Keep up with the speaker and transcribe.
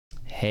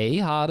Hey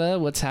Hada,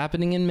 what's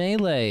happening in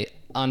Melee?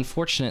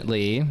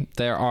 Unfortunately,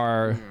 there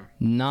are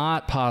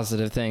not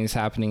positive things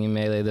happening in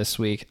Melee this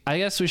week. I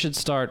guess we should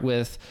start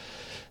with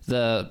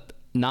the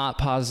not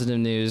positive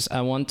news.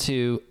 I want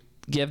to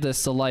give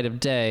this the light of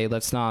day.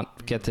 Let's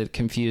not get it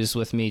confused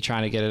with me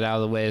trying to get it out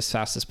of the way as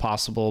fast as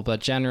possible.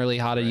 But generally,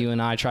 Hada, you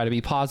and I try to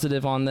be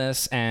positive on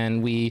this,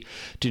 and we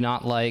do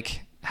not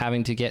like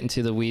having to get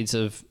into the weeds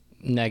of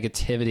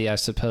negativity, I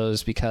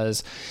suppose,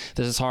 because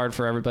this is hard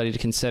for everybody to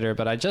consider.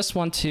 But I just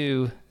want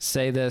to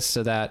say this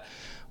so that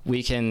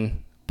we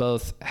can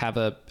both have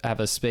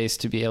a space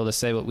to be able to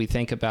say what we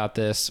think about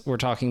this. We're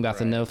talking about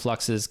the no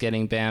fluxes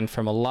getting banned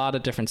from a lot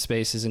of different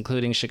spaces,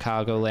 including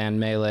Chicagoland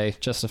Melee,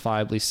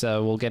 justifiably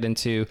so. We'll get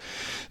into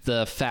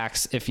the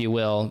facts, if you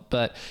will.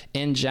 But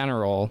in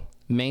general,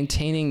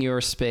 maintaining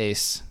your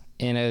space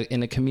in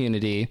a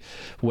community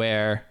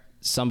where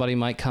somebody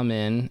might come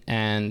in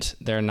and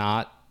they're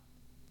not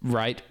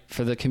right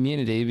for the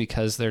community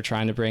because they're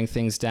trying to bring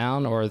things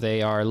down, or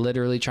they are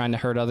literally trying to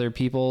hurt other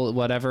people,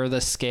 whatever the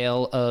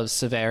scale of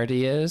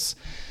severity is,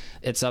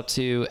 it's up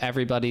to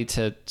everybody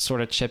to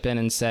sort of chip in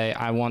and say,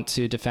 I want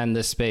to defend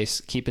this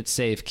space, keep it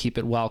safe, keep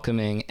it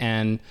welcoming.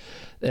 And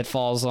it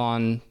falls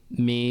on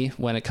me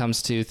when it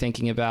comes to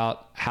thinking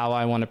about how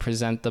I want to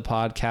present the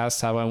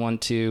podcast, how I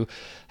want to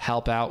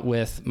help out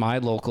with my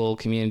local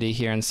community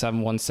here in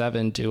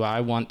 717. Do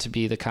I want to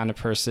be the kind of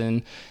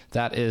person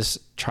that is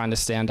trying to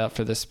stand up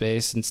for the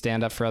space and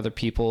stand up for other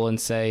people and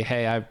say,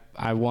 hey,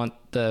 I want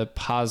the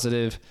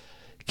positive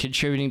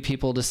contributing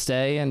people to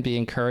stay and be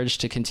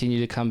encouraged to continue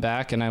to come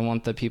back, and I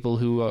want the people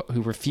who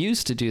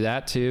refuse to do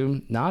that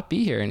to not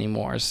be here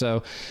anymore.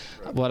 So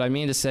what I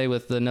mean to say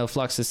with the no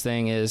fluxes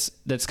thing is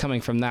that's coming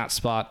from that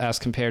spot as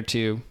compared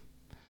to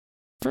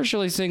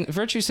virtue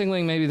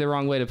signaling, maybe the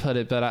wrong way to put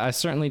it, but I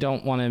certainly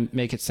don't want to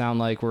make it sound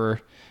like we're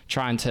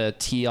trying to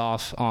tee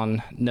off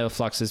on no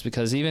fluxes,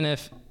 because even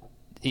if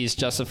he's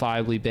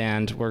justifiably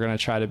banned, we're going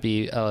to try to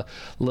be a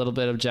little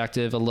bit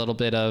objective, a little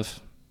bit of,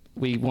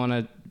 we want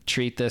to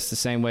treat this the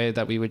same way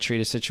that we would treat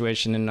a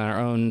situation in our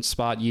own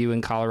spot, you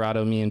in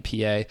Colorado, me in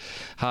PA.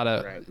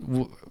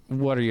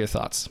 What are your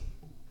thoughts?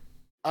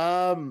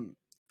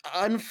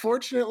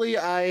 Unfortunately,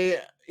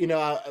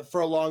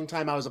 for a long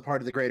time, I was a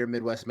part of the greater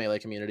Midwest Melee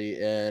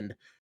community, and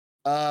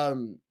I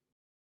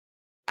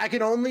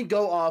can only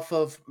go off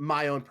of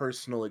my own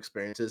personal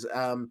experiences.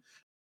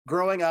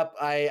 Growing up,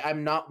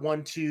 I'm not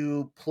one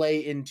to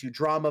play into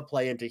drama,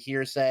 play into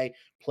hearsay,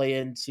 play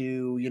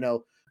into,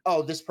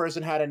 oh, this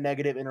person had a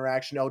negative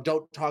interaction. Oh,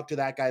 don't talk to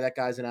that guy. That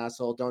guy's an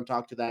asshole. Don't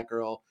talk to that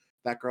girl.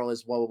 That girl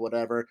is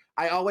whatever.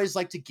 I always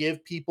like to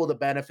give people the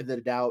benefit of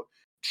the doubt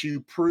to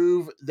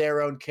prove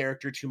their own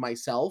character to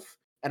myself,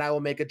 and I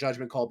will make a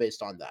judgment call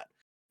based on that.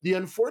 The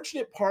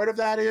unfortunate part of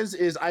that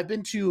is I've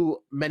been to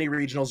many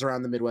regionals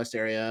around the Midwest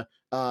area,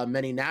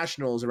 many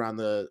nationals around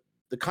the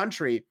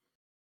country,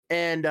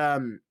 and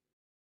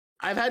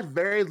I've had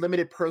very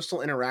limited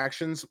personal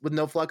interactions with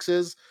no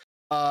fluxes.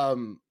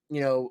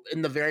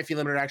 In the very few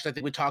limited interactions, I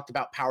think we talked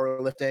about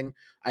powerlifting.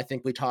 I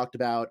think we talked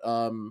about,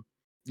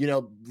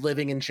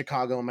 living in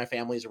Chicago. And my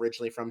family is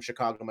originally from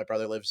Chicago. My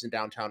brother lives in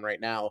downtown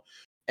right now.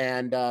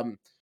 And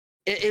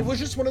it was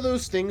just one of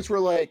those things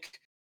where, like,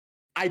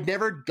 I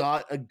never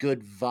got a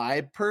good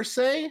vibe per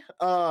se.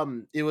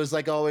 It was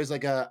like always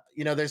like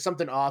there's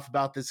something off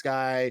about this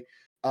guy.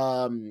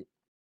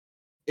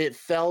 It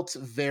felt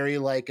very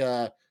like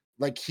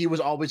he was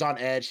always on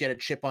edge. He had a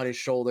chip on his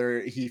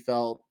shoulder.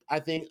 I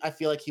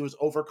feel like he was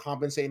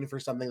overcompensating for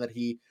something that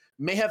he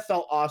may have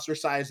felt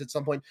ostracized at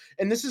some point.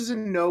 And this is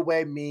in no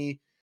way me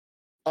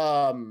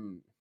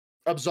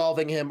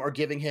absolving him or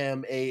giving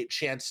him a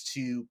chance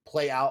to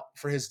play out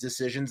for his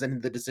decisions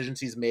and the decisions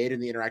he's made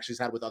and the interactions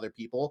he's had with other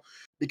people,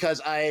 because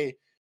I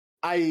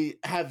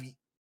have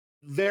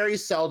very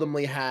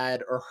seldomly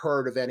had or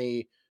heard of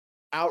any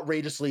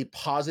outrageously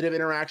positive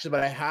interaction,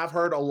 but I have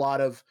heard a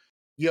lot of,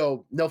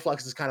 no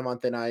flux is kind of on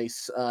thin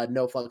ice.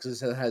 No flux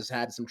has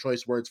had some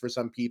choice words for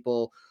some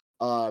people,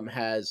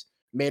 has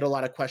made a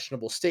lot of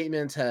questionable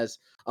statements, has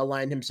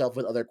aligned himself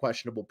with other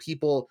questionable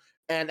people.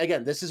 And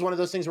again, this is one of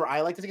those things where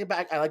I like to take it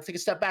back. I like to take a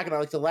step back, and I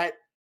like to let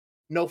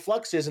no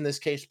fluxes in this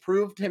case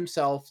proved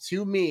himself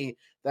to me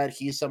that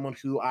he's someone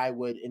who I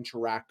would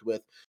interact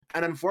with.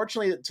 And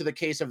unfortunately, to the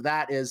case of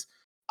that is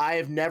I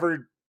have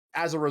never,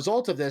 as a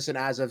result of this and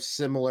as of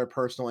similar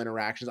personal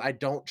interactions, I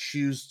don't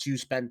choose to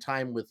spend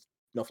time with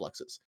no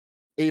fluxes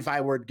if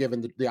I were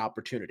given the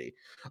opportunity.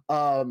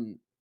 In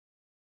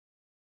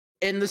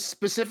the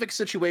specific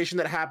situation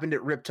that happened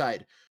at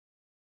Riptide,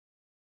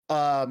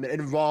 it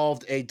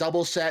involved a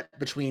double set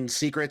between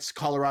Secrets,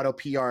 Colorado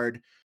PR'd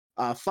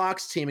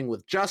Fox teaming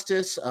with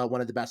Justice,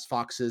 one of the best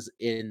Foxes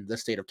in the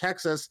state of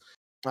Texas.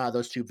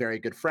 Those two very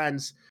good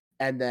friends.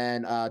 And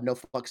then No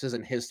Fluxes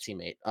and his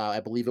teammate. I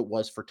believe it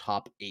was for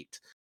top 8.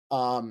 I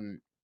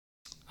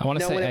want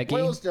to say when Eggy. It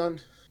boils down,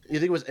 you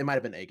think it might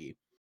have been Eggy.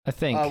 I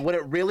think. When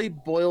it really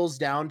boils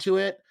down to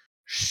it,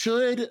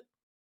 should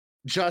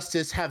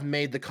Justice have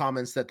made the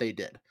comments that they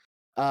did?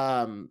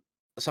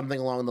 Something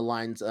along the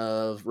lines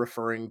of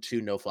referring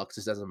to No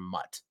Fluxes as a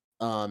mutt.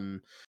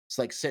 It's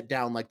like sit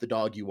down like the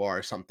dog you are,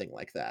 or something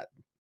like that.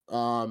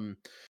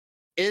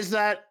 Is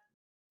that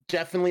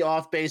definitely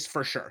off base?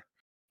 For sure.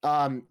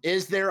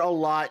 Is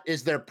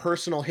there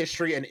personal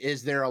history, and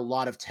is there a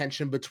lot of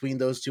tension between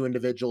those two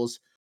individuals?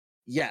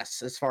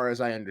 Yes, as far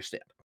as I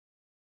understand.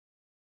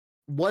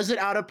 Was it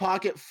out of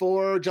pocket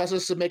for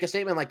Justice to make a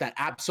statement like that?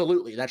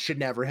 Absolutely. That should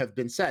never have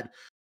been said.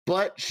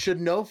 But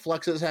should No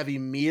Fluxes have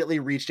immediately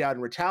reached out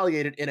and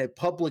retaliated in a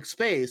public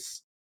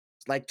space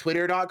like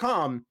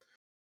Twitter.com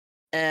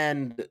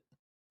and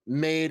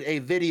made a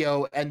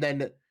video, and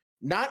then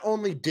not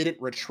only didn't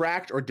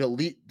retract or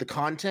delete the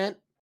content,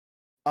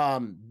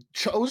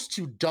 chose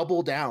to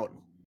double down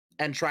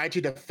and try to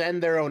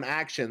defend their own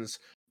actions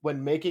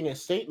when making a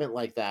statement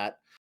like that,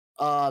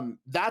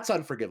 that's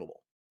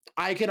unforgivable.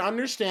 I can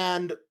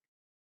understand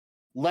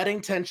letting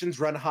tensions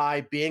run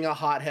high, being a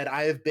hothead.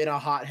 I have been a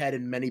hothead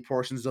in many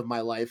portions of my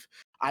life.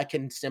 I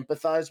can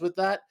sympathize with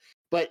that,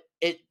 but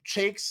it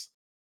takes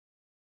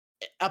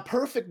a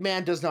perfect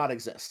man does not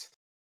exist.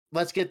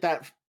 Let's get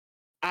that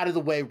out of the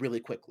way really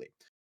quickly.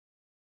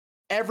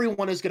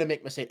 Everyone is going to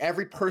make mistakes.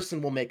 Every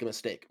person will make a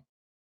mistake.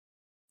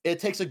 It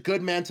takes a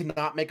good man to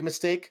not make a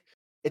mistake.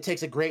 It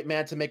takes a great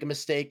man to make a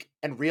mistake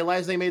and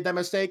realize they made that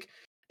mistake.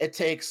 It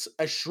takes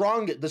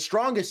the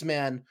strongest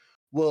man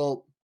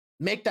will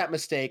make that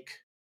mistake,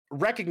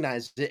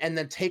 recognize it, and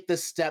then take the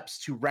steps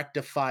to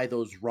rectify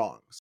those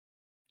wrongs.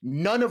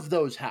 None of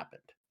those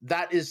happened.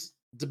 That is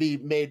to be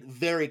made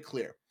very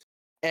clear.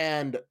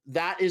 And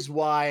that is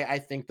why I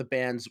think the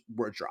bans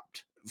were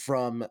dropped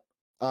from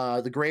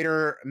the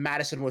greater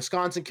Madison,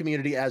 Wisconsin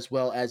community, as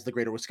well as the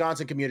greater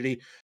Wisconsin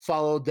community,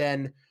 followed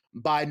then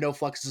by No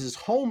Flux's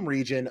home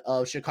region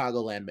of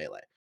Chicagoland Melee,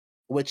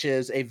 which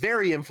is a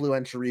very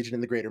influential region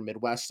in the greater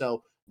Midwest.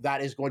 So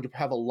that is going to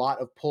have a lot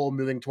of pull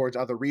moving towards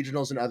other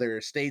regionals and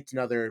other states and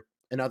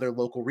other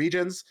local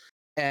regions.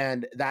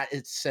 And that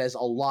it says a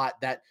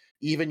lot that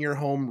even your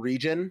home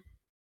region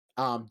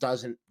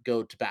doesn't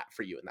go to bat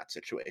for you in that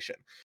situation.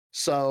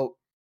 So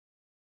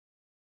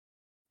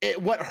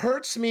what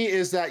hurts me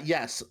is that,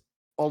 yes,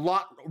 a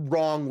lot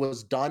wrong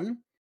was done,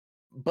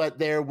 but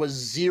there was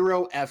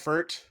zero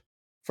effort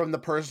from the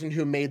person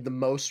who made the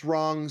most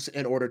wrongs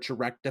in order to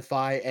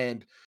rectify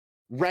and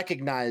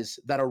recognize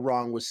that a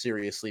wrong was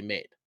seriously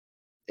made.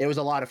 It was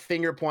a lot of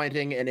finger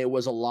pointing, and it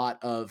was a lot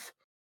of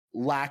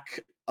lack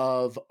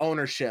of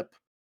ownership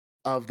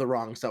of the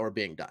wrongs that were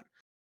being done.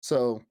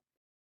 So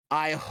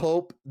I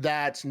hope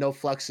that No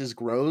Fluxes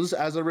grows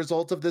as a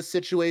result of this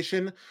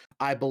situation.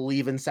 I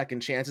believe in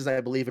second chances.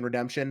 I believe in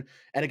redemption.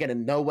 And again,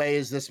 in no way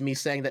is this me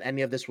saying that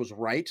any of this was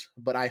right,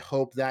 but I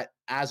hope that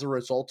as a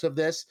result of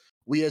this,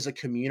 we as a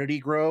community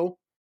grow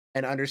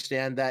and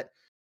understand that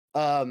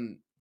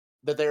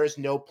that there is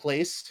no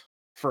place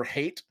for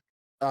hate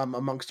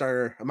amongst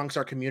our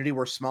community.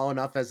 We're small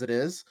enough as it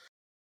is,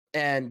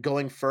 and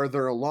going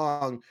further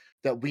along,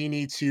 that we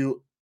need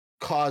to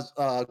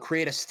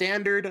create a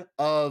standard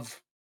of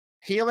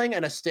healing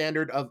and a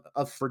standard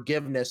of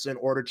forgiveness in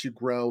order to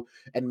grow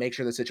and make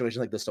sure that situations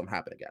like this don't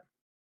happen again.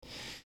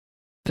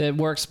 It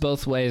works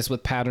both ways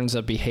with patterns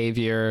of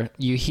behavior.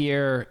 You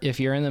hear, if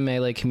you're in the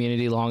Melee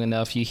community long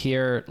enough, you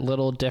hear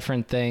little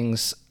different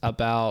things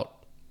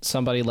about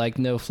somebody like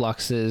No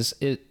Fluxes.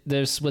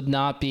 This would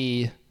not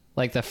be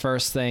like the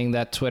first thing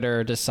that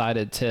Twitter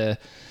decided to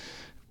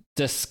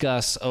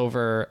discuss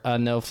over a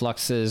No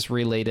Fluxes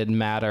related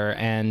matter.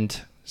 And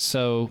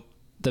so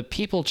the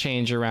people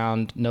change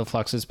around No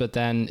Fluxes, but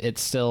then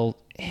it's still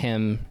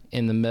him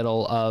in the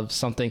middle of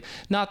something.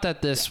 Not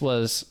that this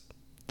was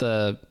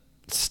the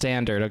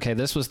standard. Okay,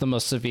 this was the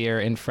most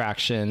severe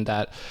infraction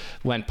that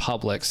went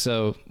public.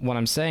 So what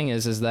I'm saying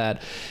is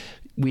that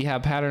we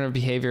have pattern of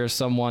behavior of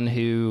someone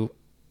who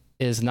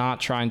is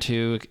not trying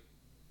to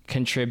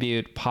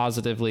contribute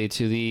positively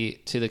to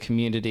the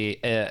community,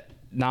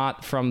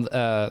 not from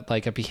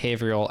like a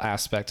behavioral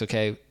aspect.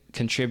 Okay,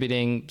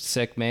 contributing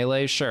sick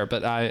Melee, sure,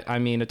 but I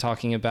mean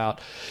talking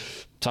about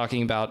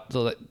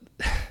the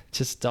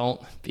just don't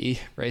be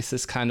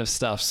racist kind of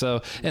stuff.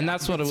 So, and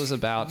that's what it was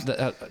about.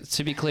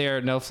 To be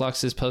clear, No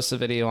Fluxes posts a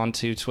video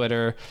onto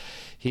Twitter.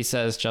 He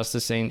says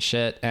justice ain't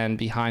shit, and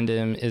behind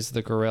him is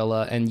the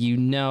gorilla, and you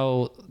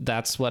know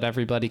that's what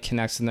everybody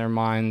connects in their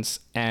minds.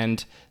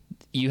 And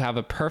you have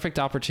a perfect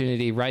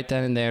opportunity right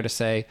then and there to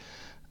say,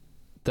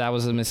 that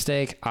was a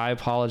mistake. I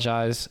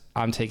apologize.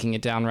 I'm taking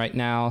it down right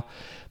now.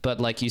 But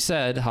like you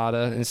said,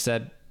 Hada,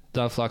 instead,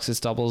 No Fluxes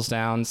doubles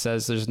down,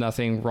 says there's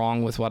nothing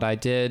wrong with what I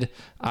did.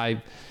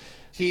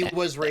 He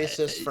was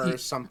racist for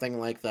something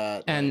like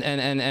that. And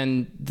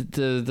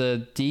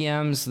the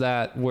DMs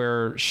that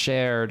were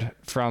shared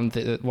from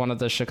one of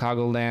the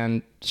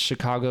Chicagoland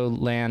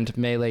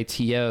Melee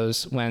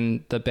TOs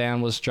when the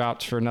ban was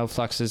dropped for No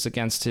Fluxes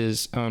against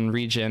his own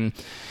region,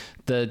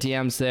 the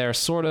DMs there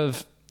sort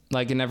of,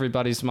 like in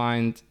everybody's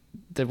mind,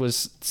 there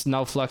was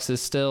No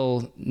Fluxes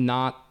still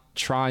not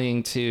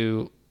trying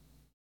to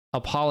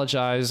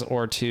apologize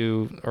or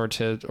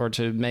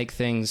to make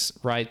things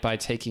right by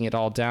taking it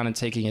all down and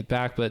taking it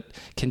back, but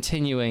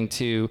continuing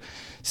to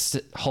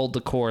hold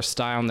the course,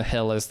 die on the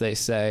hill, as they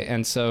say.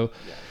 And so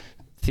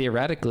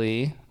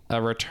theoretically,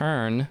 a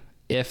return,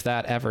 if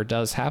that ever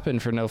does happen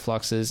for No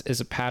Fluxes, is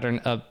a pattern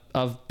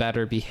of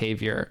better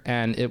behavior.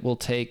 And it will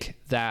take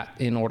that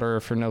in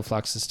order for No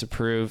Fluxes to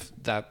prove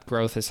that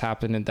growth has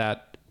happened and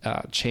that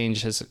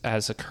change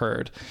has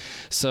occurred.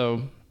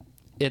 So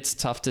it's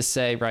tough to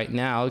say right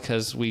now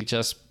because we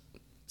just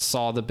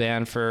saw the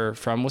ban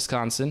from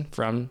Wisconsin,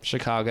 from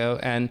Chicago,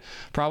 and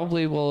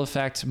probably will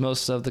affect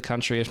most of the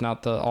country, if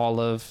not all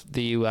of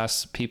the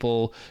U.S.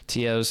 people,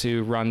 TOs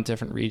who run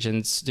different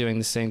regions doing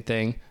the same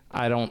thing.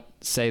 I don't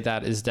say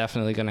that is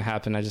definitely going to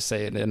happen. I just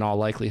say in all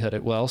likelihood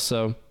it will.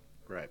 So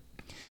right.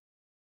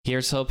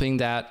 Here's hoping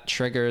that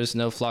triggers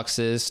No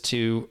Fluxes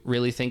to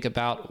really think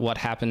about what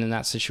happened in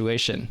that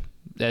situation.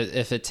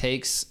 If it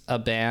takes a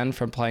ban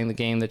from playing the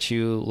game that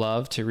you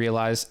love to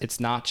realize it's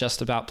not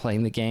just about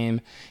playing the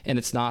game, and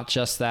it's not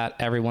just that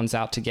everyone's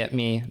out to get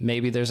me.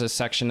 Maybe there's a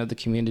section of the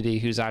community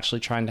who's actually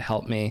trying to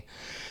help me.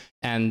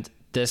 And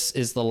this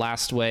is the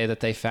last way that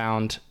they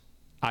found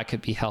I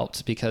could be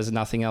helped, because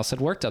nothing else had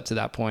worked up to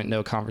that point.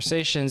 No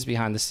conversations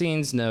behind the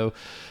scenes, no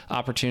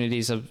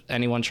opportunities of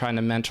anyone trying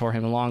to mentor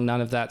him along. None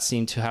of that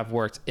seemed to have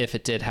worked. If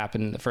it did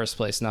happen in the first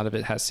place, none of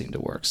it has seemed to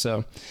work.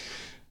 So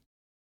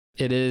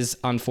it is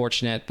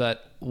unfortunate,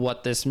 but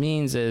what this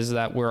means is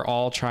that we're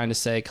all trying to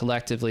say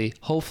collectively,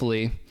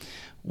 hopefully,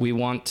 we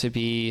want to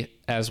be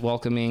as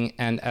welcoming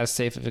and as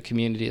safe of a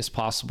community as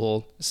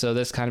possible. So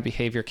this kind of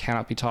behavior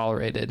cannot be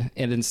tolerated.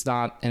 And it's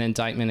not an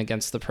indictment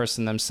against the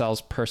person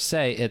themselves per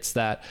se. It's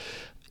that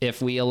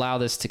if we allow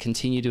this to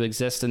continue to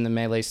exist in the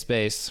Melee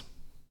space,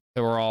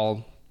 we're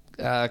all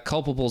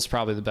culpable is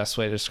probably the best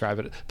way to describe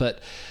it.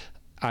 But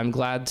I'm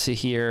glad to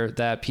hear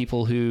that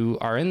people who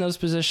are in those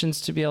positions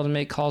to be able to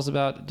make calls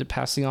about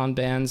passing on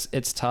bans,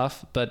 it's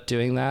tough, but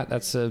doing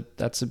that's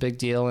a big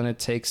deal. And it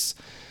takes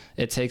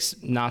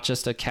not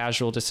just a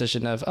casual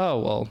decision of, oh,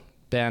 well,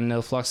 ban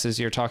No Fluxes.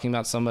 You're talking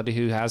about somebody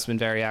who has been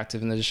very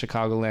active in the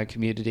Chicagoland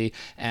community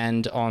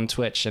and on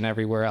Twitch and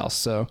everywhere else.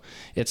 So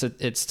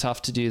it's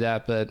tough to do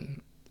that, but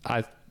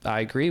I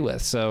agree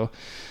with. So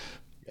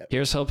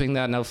Here's hoping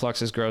that No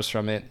Fluxes grows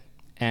from it.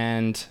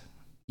 And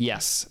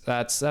yes,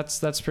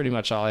 that's pretty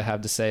much all I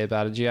have to say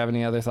about it. Do you have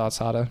any other thoughts,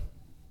 Hada?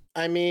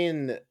 I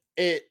mean,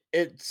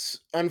 it's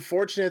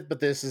unfortunate, but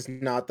this is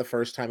not the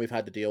first time we've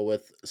had to deal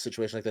with a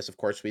situation like this. Of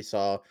course, we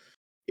saw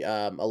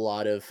a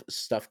lot of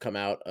stuff come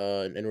out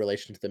in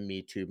relation to the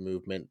Me Too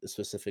movement,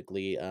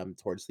 specifically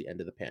towards the end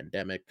of the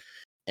pandemic.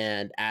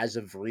 And as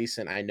of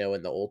recent, I know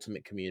in the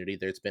Ultimate community,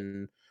 there's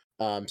been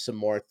some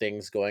more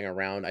things going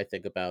around. I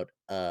think about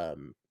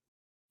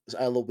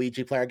a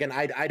Luigi player. Again,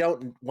 I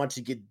don't want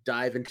to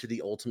dive into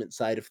the Ultimate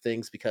side of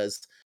things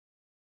because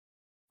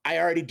I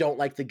already don't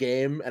like the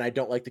game and I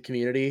don't like the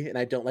community and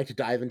I don't like to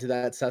dive into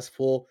that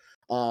cesspool.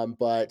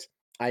 But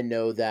I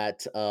know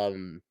that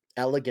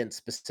Elegant,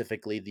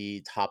 specifically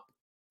the top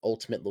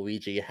Ultimate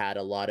Luigi, had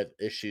a lot of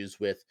issues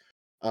with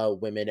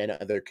women and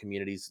other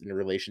communities in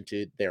relation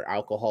to their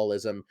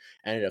alcoholism,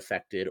 and it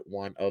affected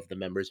one of the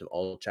members of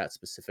All Chat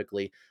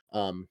specifically.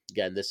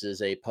 Again, this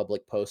is a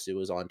public post. It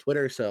was on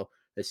Twitter, so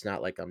it's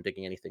not like I'm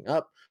digging anything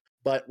up.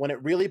 But when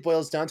it really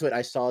boils down to it,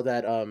 I saw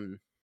that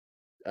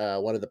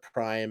one of the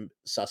prime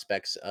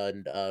suspects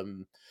and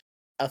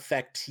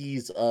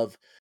affectees of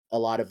a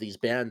lot of these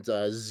bands,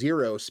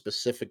 Zero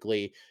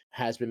specifically,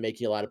 has been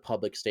making a lot of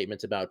public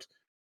statements about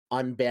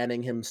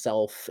unbanning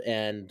himself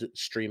and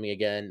streaming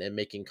again and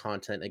making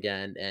content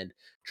again and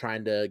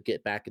trying to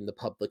get back in the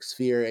public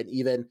sphere, and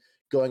even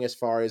going as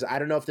far as, I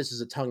don't know if this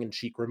is a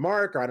tongue-in-cheek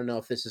remark or I don't know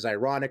if this is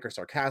ironic or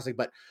sarcastic,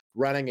 but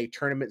running a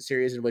tournament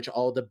series in which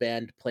all the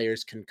band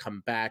players can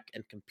come back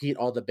and compete,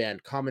 all the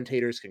band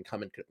commentators can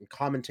come and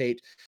commentate.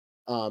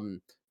 And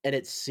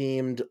it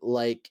seemed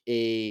like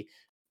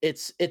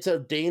it's a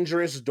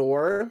dangerous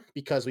door,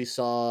 because we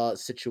saw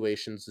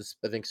situations,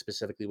 I think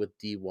specifically with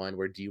D1,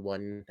 where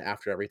D1,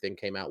 after everything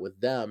came out with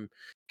them,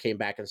 came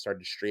back and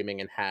started streaming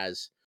and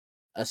has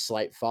a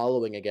slight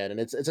following again. And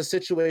it's a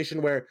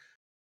situation where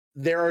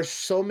there are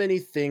so many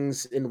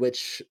things in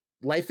which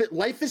life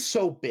is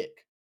so big.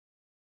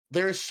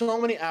 There are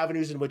so many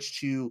avenues in which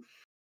to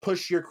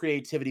push your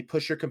creativity,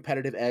 push your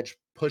competitive edge,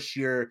 push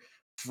your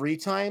free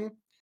time.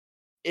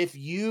 If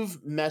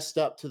you've messed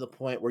up to the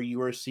point where you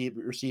are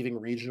receiving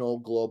regional,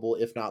 global,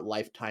 if not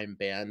lifetime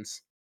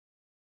bans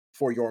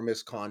for your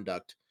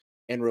misconduct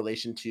in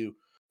relation to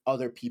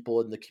other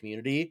people in the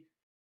community,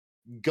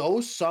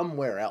 go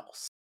somewhere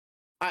else.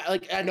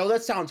 I know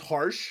that sounds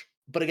harsh,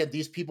 but again,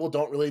 these people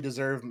don't really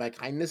deserve my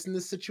kindness in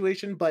this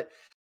situation, but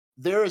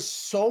there is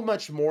so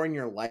much more in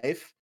your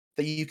life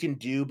that you can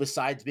do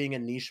besides being a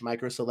niche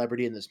micro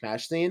celebrity in the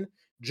Smash scene.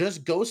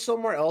 Just go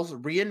somewhere else,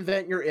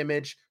 reinvent your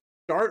image,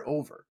 start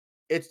over.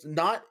 It's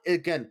not,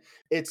 again,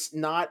 it's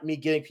not me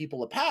giving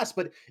people a pass,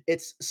 but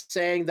it's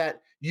saying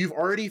that you've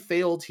already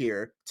failed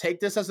here. Take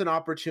this as an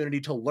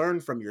opportunity to learn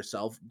from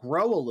yourself,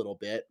 grow a little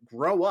bit,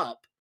 grow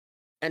up,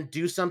 and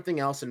do something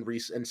else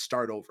and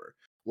start over.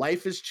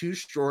 Life is too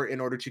short in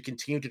order to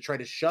continue to try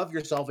to shove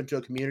yourself into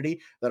a community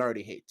that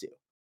already hates you,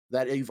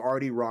 that you've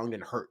already wronged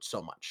and hurt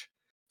so much.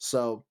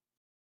 So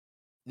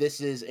this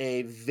is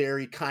a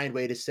very kind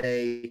way to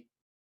say,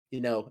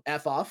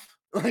 F off.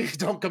 Like,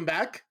 don't come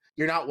back.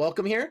 You're not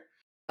welcome here.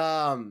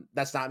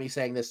 That's not me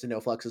saying this to No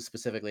Fluxes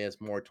specifically,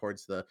 as more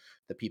towards the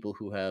people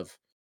who have,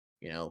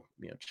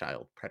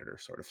 child predator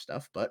sort of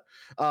stuff. But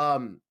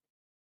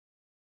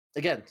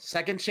again,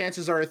 second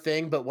chances are a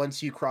thing, but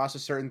once you cross a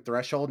certain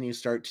threshold and you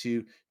start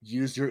to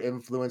use your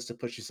influence to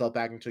push yourself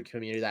back into a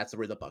community, that's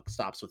where the buck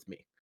stops with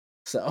me.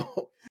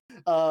 So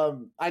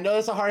I know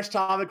it's a harsh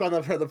topic on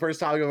the first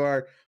topic of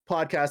our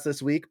podcast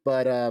this week,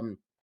 but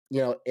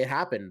it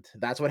happened.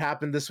 That's what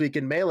happened this week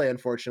in Melee,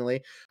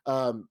 unfortunately.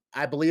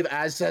 I believe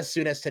as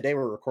soon as today,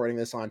 we're recording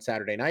this on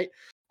Saturday night,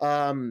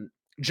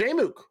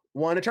 Jmook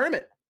won a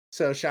tournament.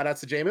 So shout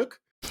outs to Jmook.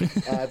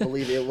 I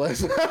believe it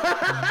was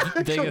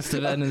biggest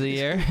event of the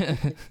year.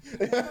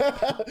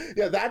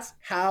 Yeah, that's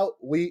how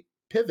we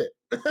pivot.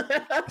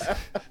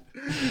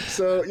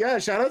 So yeah,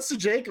 shout outs to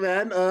Jake,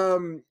 man.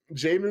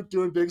 Jmook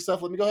doing big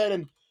stuff. Let me go ahead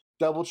and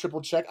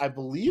triple check. I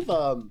believe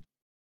I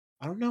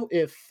don't know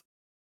if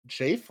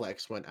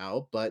JFlex went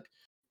out, but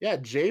yeah,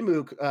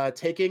 Jmook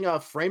taking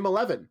frame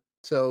 11.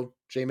 So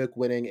Jmook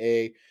winning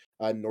a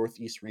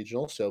Northeast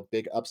regional. So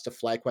big ups to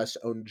FlyQuest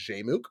own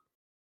Jmook.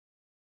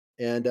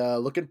 And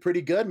looking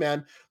pretty good,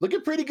 man.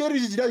 Looking pretty good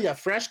as you know. Yeah,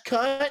 fresh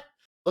cut,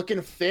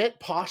 looking fit,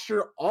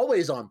 posture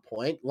always on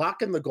point,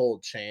 locking the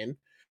gold chain.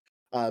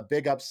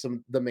 Big ups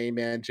to the main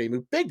man,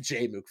 Jmook. Big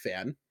Jmook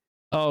fan.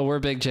 Oh, we're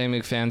big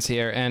Jmook fans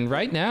here. And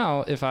right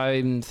now, if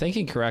I'm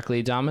thinking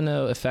correctly,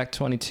 Domino Effect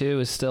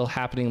 22 is still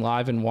happening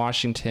live in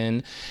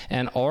Washington,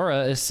 and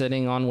Aura is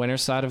sitting on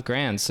winner's side of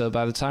Grand. So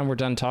by the time we're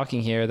done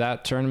talking here,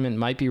 that tournament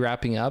might be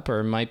wrapping up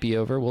or might be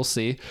over. We'll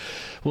see.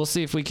 We'll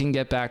see if we can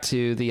get back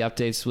to the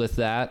updates with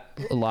that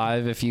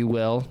live, if you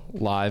will.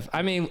 Live.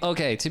 I mean,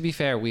 okay, to be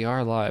fair, we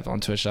are live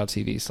on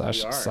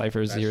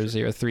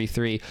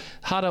twitch.tv/Cypher0033.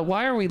 Hada,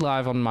 why are we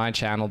live on my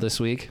channel this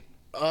week?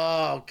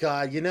 Oh,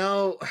 God,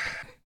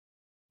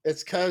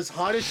 it's because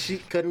Hot as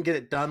Sheet couldn't get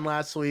it done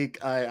last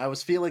week. I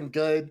was feeling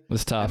good. It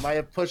was tough. I might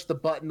have pushed the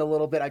button a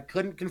little bit. I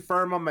couldn't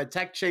confirm on my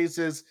tech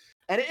chases,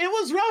 and it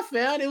was rough,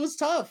 man. It was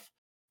tough.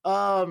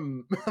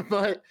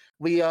 But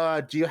we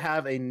do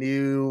have a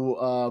new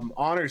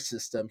honor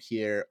system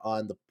here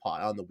on the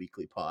pod, on the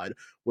weekly pod,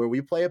 where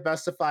we play a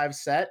best of 5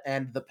 set,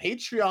 and the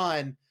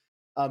Patreon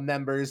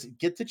members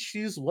get to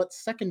choose what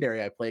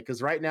secondary I play.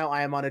 Because right now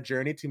I am on a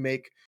journey to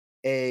make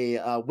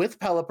a with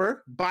Pelipper.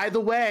 By the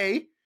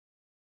way,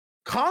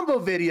 combo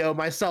video,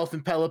 myself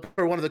and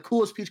Pelipper, one of the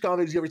coolest Peach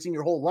combo videos you've ever seen in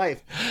your whole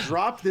life,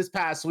 dropped this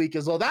past week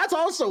as well. That's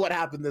also what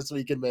happened this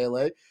week in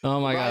Melee.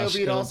 Oh my gosh.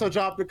 BioBeat also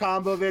dropped a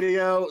combo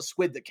video.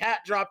 Squid the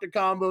Cat dropped a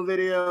combo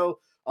video.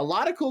 A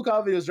lot of cool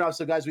combo videos dropped.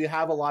 So guys, we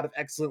have a lot of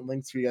excellent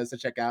links for you guys to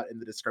check out in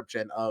the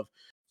description of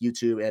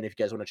YouTube. And if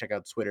you guys want to check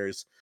out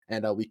Twitters,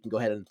 and we can go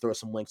ahead and throw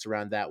some links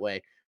around that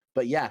way.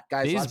 But yeah,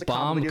 guys, these lots of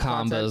bomb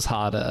combos,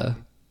 Hada.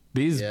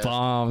 These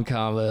bomb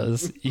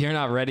combos. You're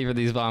not ready for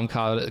these bomb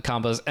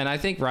combos. And I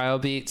think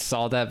Ryobeat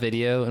saw that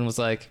video and was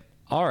like,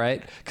 all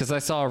right. Because I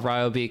saw a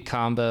Ryobeat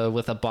combo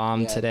with a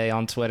bomb today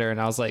on Twitter. And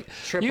I was like,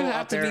 you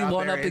have to be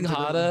one-upping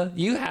Hada.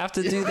 You have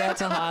to do that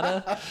to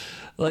Hada.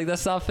 Like,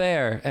 that's not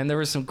fair. And there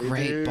were some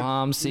great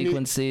bomb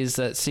sequences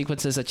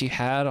that you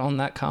had on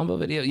that combo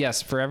video.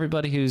 Yes, for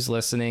everybody who's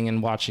listening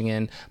and watching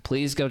in,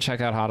 please go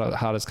check out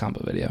Hada's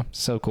combo video.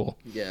 So cool.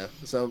 Yeah.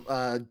 So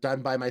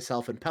done by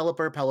myself and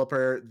Pelipper.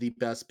 Pelipper, the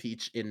best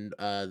Peach in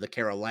the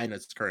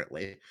Carolinas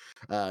currently.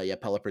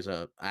 Pelipper's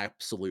an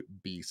absolute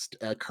beast.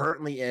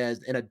 Currently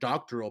is in a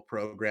doctoral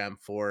program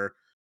for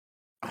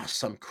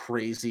some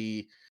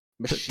crazy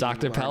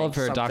Dr.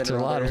 Pelipper, Dr.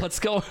 Lod, what's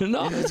going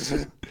on?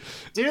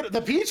 Dude,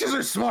 the Peaches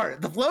are smart.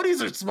 The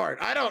Floaties are smart.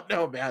 I don't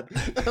know, man.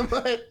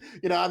 But,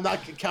 I'm not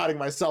counting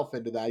myself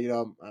into that.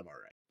 I'm all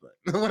right. But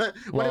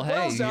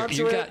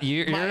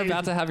you're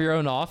about to have your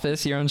own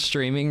office, your own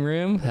streaming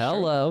room.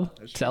 Hello.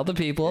 Tell the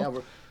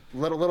people. Yeah,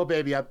 little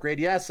baby upgrade.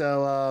 Yeah,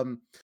 so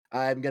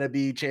I'm going to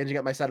be changing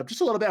up my setup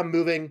just a little bit. I'm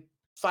moving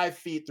 5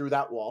 feet through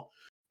that wall.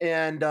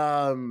 And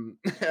my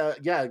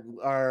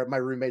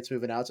roommate's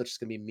moving out, so it's just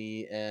gonna be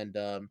me and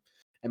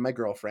my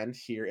girlfriend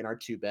here in our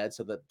 2-bed.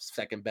 So the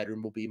second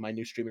bedroom will be my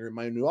new streaming room,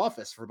 my new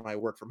office for my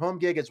work from home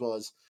gig, as well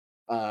as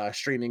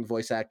streaming,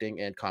 voice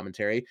acting, and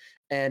commentary.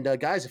 And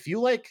guys, if you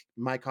like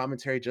my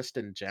commentary just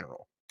in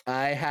general,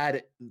 I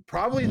had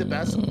probably the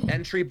best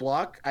entry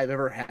block I've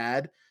ever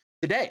had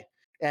today.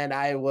 And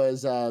I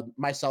was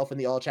myself and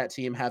the All Chat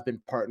team have been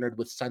partnered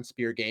with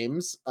Sunspear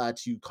Games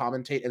to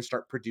commentate and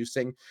start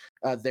producing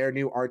their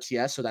new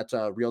RTS. So that's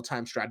a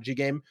real-time strategy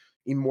game,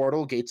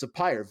 Immortal Gates of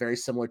Pyre, very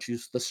similar to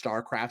the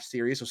StarCraft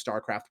series, so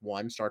StarCraft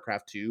 1,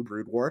 StarCraft 2,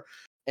 Brood War.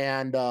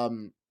 And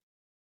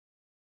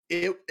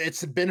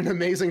it's been an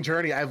amazing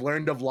journey. I've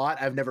learned a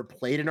lot. I've never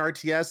played an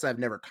RTS. I've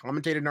never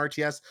commentated an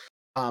RTS.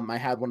 I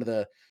had one of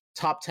the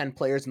top 10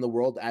 players in the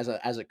world as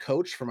a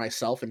coach for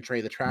myself and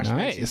Trey the Trash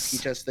Man to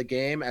teach us the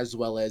game, as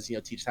well as,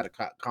 teach us how to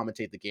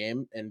commentate the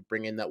game and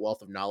bring in that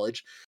wealth of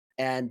knowledge.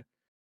 And,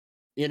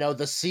 the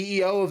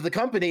CEO of the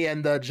company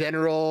and the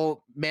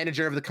general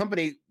manager of the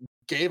company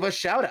gave us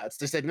shout outs.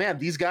 They said, man,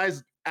 these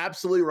guys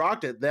absolutely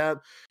rocked it.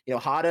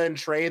 Hada and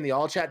Trey and the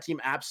All Chat team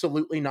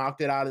absolutely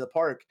knocked it out of the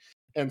park.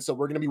 And so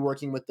we're going to be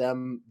working with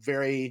them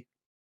very,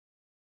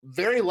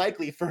 very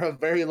likely for a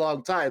very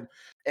long time.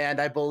 And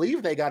I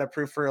believe they got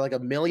approved for like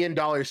 $1 million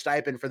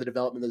stipend for the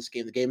development of this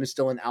game. The game is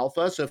still in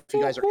alpha. So if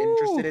you guys are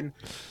interested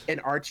in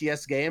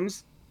RTS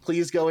games,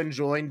 please go and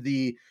join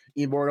the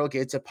Immortal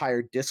Gates of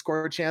Pyre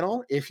Discord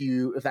channel. If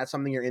that's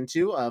something you're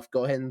into,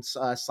 go ahead and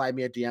slide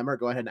me a DM or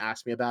go ahead and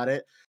ask me about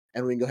it.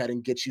 And we can go ahead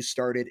and get you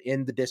started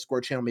in the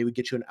Discord channel. Maybe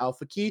get you an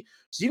alpha key.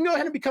 So you can go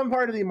ahead and become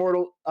part of the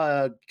Immortal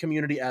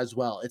community as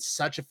well. It's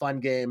such a fun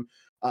game.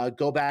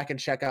 Go back and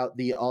check out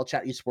the All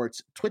Chat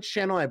Esports Twitch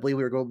channel. I believe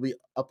we're going to be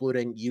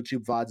uploading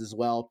YouTube VODs as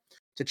well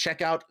to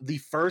check out the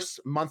first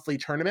monthly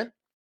tournament.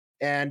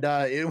 And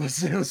it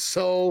was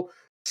so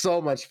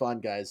much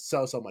fun, guys.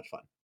 So much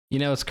fun.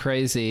 It's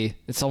crazy.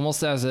 It's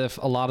almost as if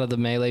a lot of the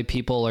Melee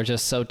people are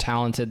just so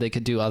talented they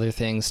could do other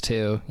things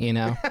too,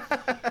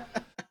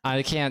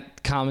 I can't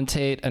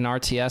commentate an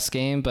RTS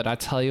game, but I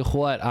tell you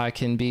what, I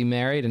can be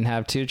married and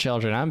have 2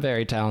 children. I'm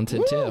very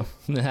talented too.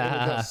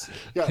 That's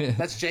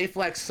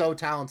J-Flex, so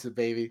talented,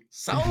 baby.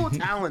 So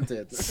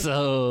talented.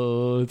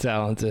 So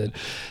talented.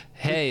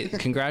 Hey,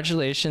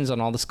 congratulations on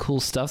all this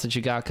cool stuff that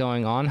you got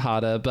going on,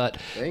 Hada.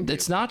 But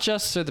it's not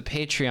just for the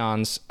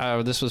Patreons.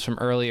 This was from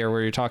earlier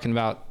where you're talking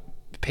about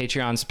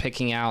Patreons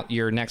picking out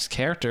your next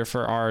character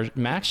for our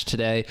match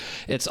today.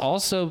 It's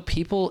also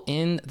people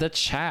in the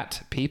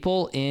chat,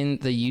 people in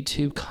the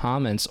YouTube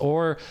comments,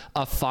 or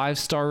a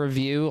 5-star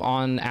review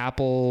on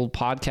Apple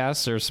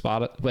Podcasts or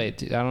Spotify.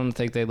 Wait, I don't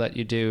think they let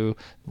you do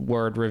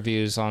word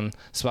reviews on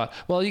Spot.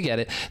 Well, you get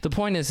it. The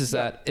point is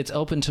that it's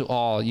open to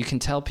all. You can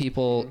tell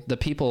people, the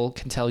people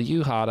can tell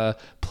you how to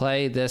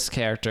play this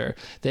character.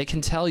 They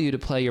can tell you to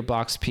play your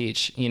Box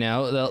Peach.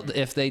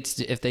 If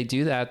they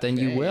do that, then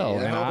you will,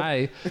 and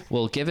I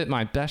will give it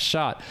my best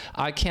shot.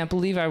 I can't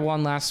believe I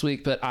won last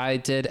week, but I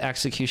did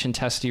execution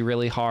test you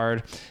really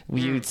hard.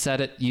 You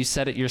said it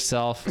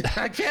yourself.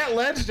 I can't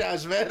ledge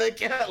dash, man. I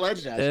can't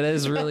ledge dash. It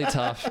is really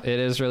tough. It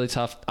is really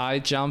tough. I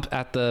jump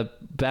at the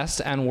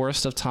best and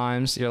worst of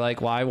times. You're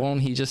like, why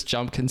won't he just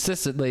jump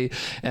consistently?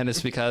 And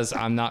it's because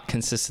I'm not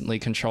consistently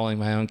controlling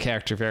my own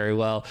character very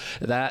well.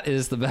 That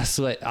is the best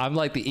way. I'm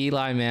like the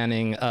Eli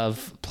Manning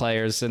of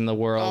players in the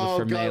world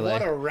for Melee.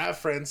 What a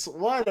reference.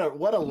 What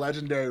a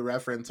legendary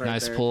reference right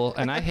nice there. Pull.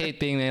 And I hate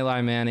being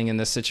Eli Manning in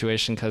this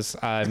situation because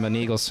I'm an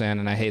Eagles fan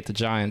and I hate the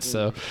Giants.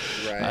 So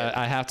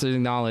I have to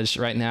acknowledge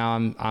right now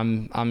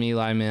I'm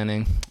Eli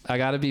Manning. I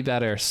got to be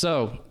better.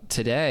 So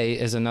today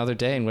is another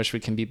day in which we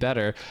can be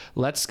better.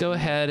 Let's go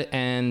ahead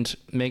and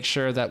make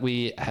sure that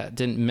we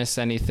didn't miss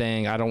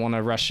anything. I don't want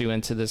to rush you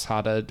into this,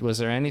 Hada. Was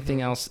there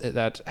anything else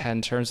that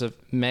in terms of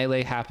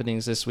Melee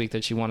happenings this week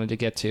that you wanted to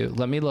get to?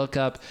 Let me look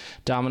up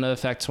Domino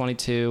Effect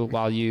 22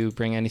 while you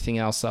bring anything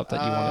else up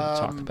that you wanted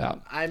to talk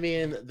about. I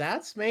mean,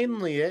 that's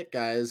mainly it,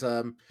 guys.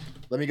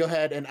 Let me go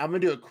ahead and I'm going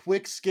to do a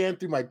quick scan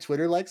through my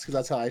Twitter likes because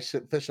that's how I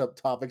should fish up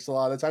topics a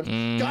lot of the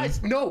times.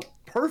 Guys, no,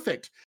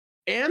 perfect.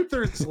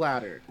 Anther's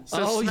Ladder.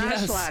 So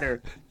Smash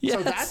Ladder. Yes.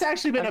 So that's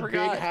actually been a big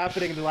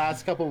happening in the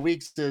last couple of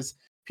weeks is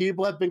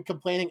people have been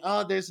complaining,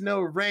 oh, there's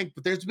no rank,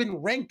 but there's been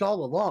ranked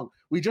all along.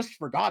 We just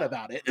forgot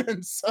about it.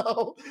 And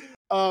so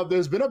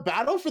there's been a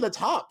battle for the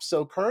top.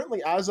 So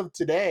currently, as of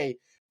today,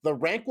 the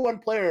rank 1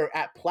 player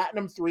at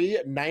Platinum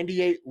 3,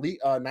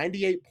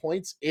 98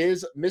 points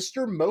is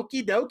Mr.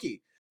 Moki Doki.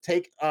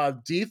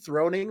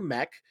 Dethroning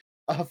Mech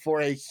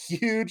for a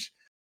huge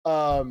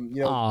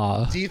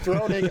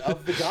dethroning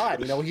of the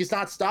god. He's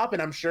not stopping.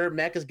 I'm sure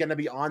Mech is going to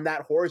be on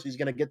that horse. He's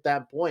going to get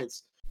that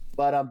points.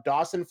 But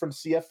Dawson from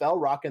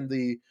CFL rocking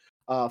the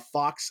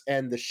Fox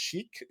and the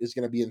Sheik is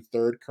going to be in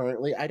 3rd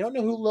currently. I don't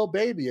know who Lil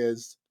Baby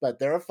is, but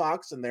they're a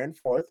Fox and they're in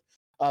 4th.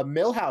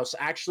 Millhouse,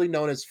 actually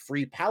known as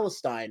Free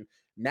Palestine,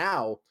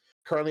 now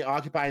currently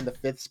occupying the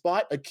 5th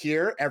spot.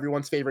 Akir,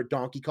 everyone's favorite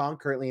Donkey Kong,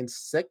 currently in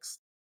 6th.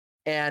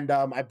 And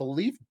I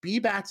believe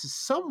B-Bats is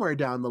somewhere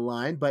down the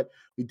line, but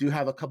we do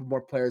have a couple more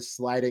players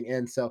sliding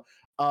in. So,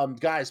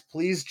 guys,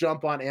 please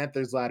jump on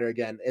Anther's Ladder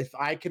again. If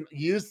I can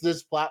use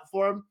this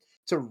platform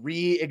to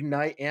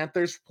reignite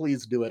Anthers,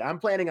 please do it. I'm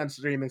planning on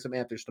streaming some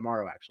Anthers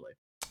tomorrow, actually.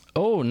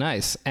 Oh,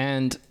 nice.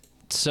 And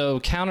so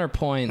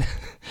counterpoint,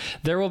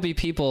 there have been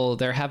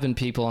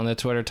people on the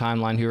Twitter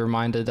timeline who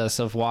reminded us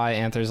of why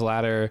Anther's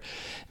Ladder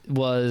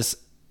was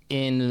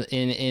in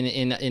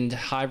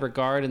high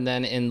regard and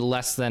then in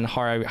less than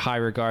high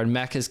regard.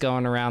 Mech is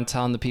going around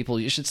telling the people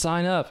you should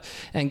sign up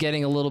and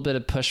getting a little bit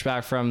of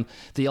pushback from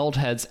the old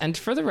heads. And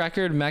for the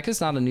record, Mech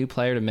is not a new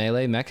player to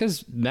Melee.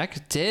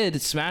 Mech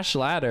did Smash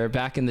Ladder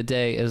back in the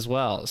day as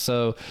well.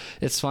 So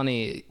it's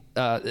funny.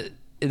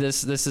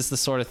 This is the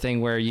sort of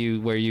thing where you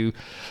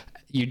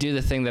do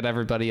the thing that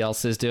everybody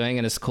else is doing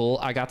and it's cool.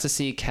 I got to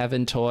see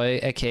Kevin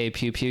Toy, aka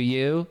Pew Pew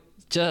U,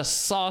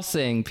 just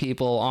saucing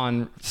people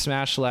on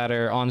Smash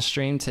Ladder on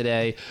stream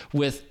today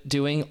with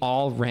doing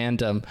all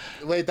random.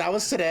 Wait, that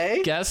was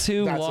today? Guess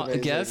who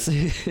won? Guess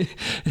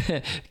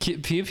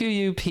Pew Pew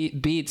You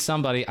beat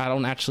somebody. I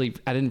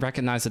didn't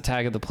recognize the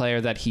tag of the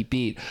player that he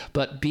beat,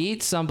 but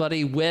beat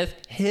somebody with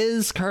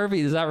his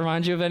Kirby. Does that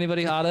remind you of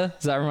anybody, Hada?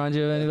 Does that remind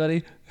you of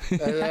anybody?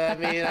 I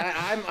mean,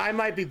 I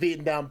might be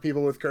beating down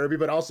people with Kirby,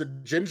 but also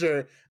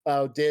Ginger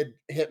did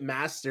hit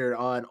Master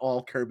on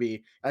all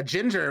Kirby.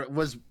 Ginger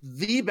was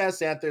the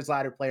best Anthers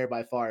Ladder player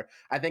by far.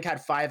 I think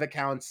had 5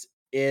 accounts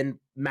in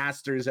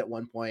Masters at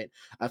one point.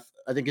 I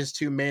think his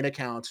 2 main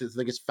accounts. I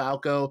think it's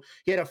Falco.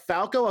 He had a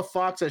Falco, a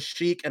Fox, a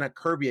Sheik, and a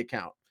Kirby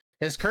account.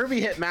 His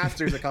Kirby hit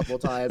Masters a couple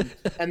of times,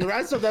 and the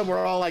rest of them were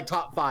all like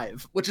top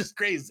 5, which is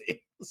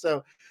crazy.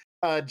 So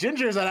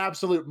Ginger is an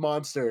absolute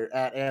monster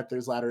at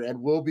Anthers Ladder and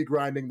will be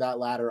grinding that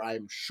ladder,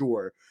 I'm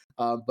sure.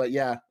 But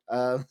yeah,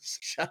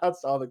 shout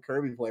outs to all the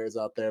Kirby players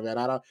out there, man.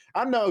 I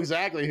don't know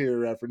exactly who you're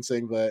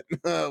referencing, but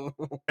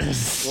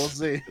we'll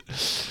see.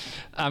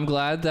 I'm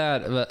glad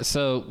that.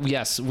 So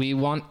yes, we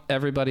want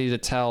everybody to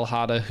tell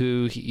Hada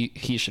who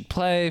he should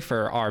play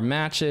for our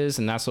matches,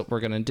 and that's what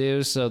we're gonna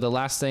do. So the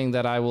last thing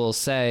that I will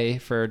say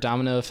for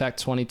Domino Effect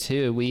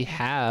 22, we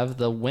have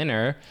the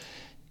winner.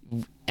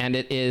 And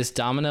it is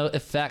Domino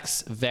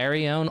Effect's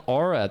very own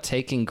Aura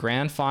taking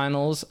grand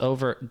finals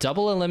over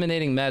double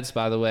eliminating Meds,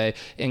 by the way.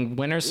 In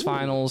winners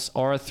finals,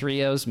 Aura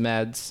 3-0's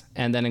Meds,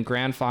 and then in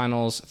grand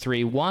finals,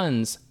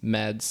 3-1's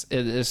Meds.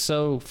 It is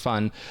so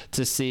fun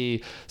to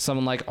see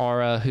someone like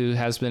Aura, who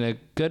has been a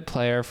good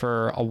player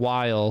for a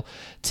while,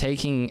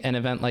 taking an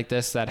event like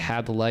this that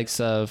had the likes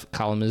of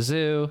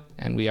Kalamazoo,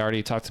 and we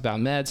already talked about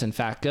Meds and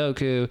Fat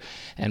Goku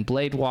and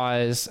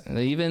Bladewise, and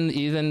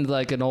even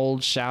like an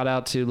old shout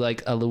out to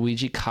like a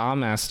Luigi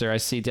Master I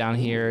see down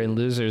here in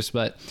losers,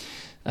 but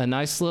a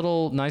nice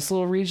little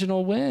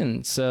regional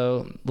win.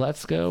 So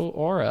let's go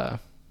Aura,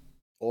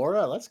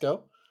 let's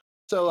go.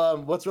 So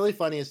what's really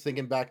funny is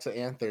thinking back to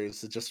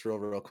Anthers, just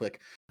real quick.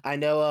 I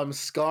know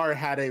Scar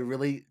had a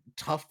really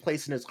tough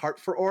place in his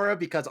heart for Aura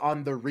because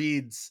on the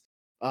reads,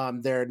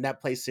 their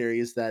net play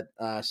series that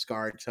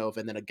Scar, Toph,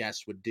 and then a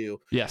guest would do.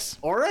 Yes.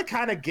 Aura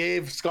kind of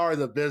gave Scar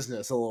the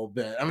business a little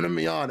bit. I'm going to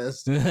be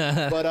honest.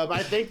 But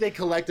I think they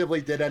collectively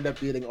did end up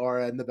beating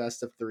Aura in the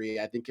best of 3.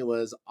 I think it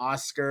was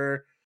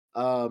Oscar.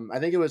 I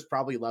think it was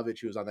probably Lovage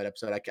who was on that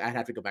episode. I'd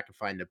have to go back and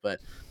find it, but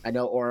I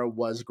know Aura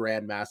was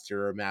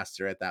Grandmaster or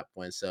Master at that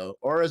point. So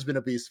Aura's been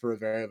a beast for a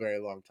very, very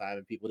long time,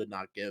 and people did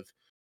not give.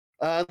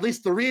 At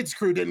least the Reeds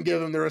crew didn't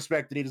give him the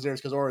respect that he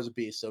deserves because Aura's a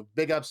beast. So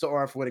big ups to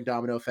Aura for winning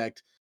Domino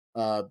Effect.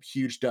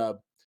 Huge dub.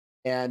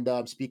 And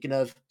speaking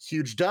of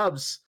huge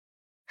dubs,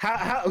 who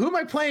am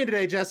I playing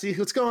today, Jesse?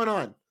 What's going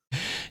on?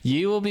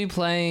 You will be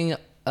playing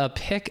a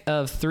pick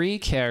of 3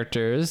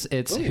 characters.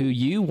 It's who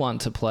you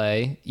want to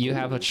play. You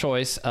have a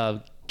choice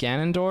of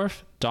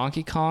Ganondorf,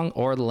 Donkey Kong,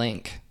 or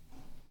Link.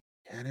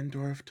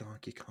 Ganondorf,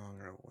 Donkey Kong,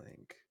 or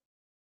Link.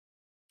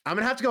 I'm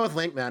gonna have to go with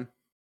Link, man.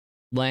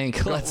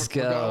 Link, let's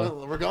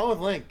go. We're going with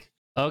Link.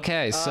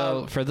 Okay,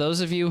 so for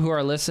those of you who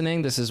are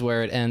listening, this is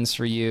where it ends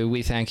for you.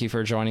 We thank you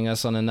for joining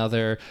us on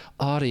another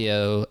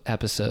audio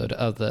episode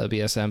of the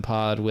BSM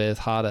Pod with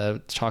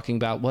Hada talking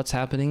about what's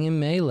happening in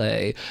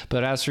Melee.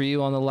 But as for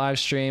you on the live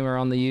stream or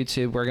on the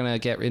YouTube, we're going to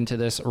get into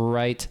this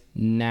right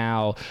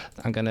now.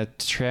 I'm going to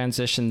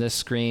transition this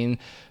screen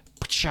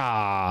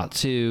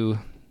to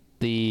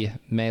the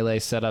Melee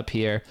setup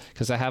here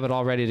because I have it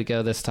all ready to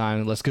go this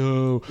time. Let's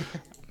go.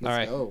 All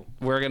right,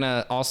 we're going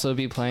to also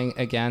be playing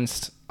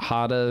against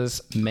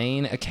Hada's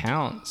main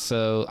account.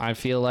 So I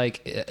feel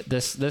like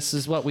this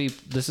is what we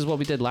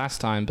did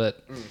last time,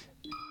 but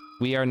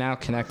we are now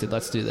connected.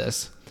 Let's do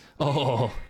this. Oh,